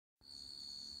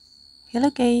Hello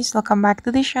guys, welcome back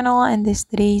to the channel. In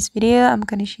today's video, I'm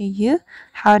going to show you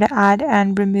how to add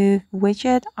and remove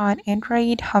widget on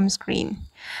Android home screen.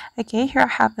 Okay, here I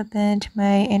have opened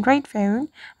my Android phone,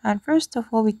 and first of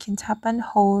all, we can tap and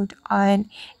hold on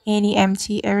any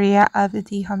empty area of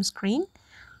the home screen,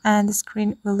 and the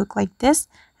screen will look like this.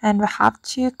 And we have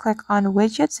to click on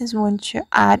widgets since we want to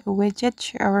add a widget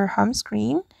to our home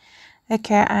screen.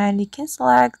 Okay, and you can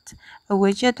select a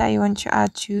widget that you want to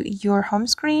add to your home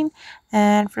screen.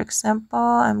 And for example,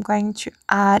 I'm going to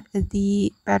add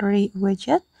the battery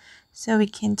widget. So we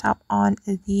can tap on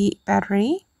the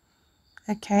battery.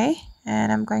 Okay,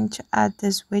 and I'm going to add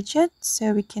this widget.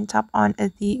 So we can tap on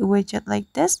the widget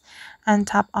like this and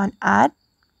tap on add.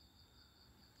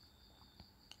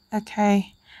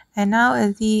 Okay, and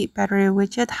now the battery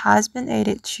widget has been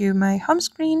added to my home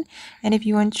screen. And if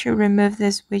you want to remove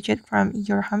this widget from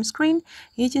your home screen,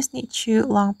 you just need to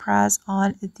long press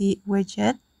on the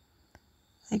widget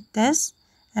like this.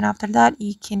 And after that,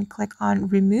 you can click on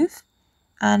remove,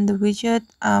 and the widget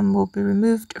will be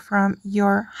removed from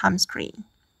your home screen.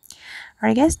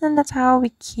 Alright guys, then that's how we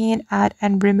can add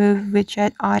and remove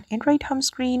widget on Android home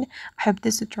screen. I hope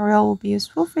this tutorial will be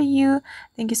useful for you.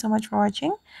 Thank you so much for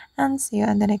watching, and see you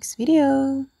in the next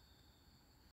video.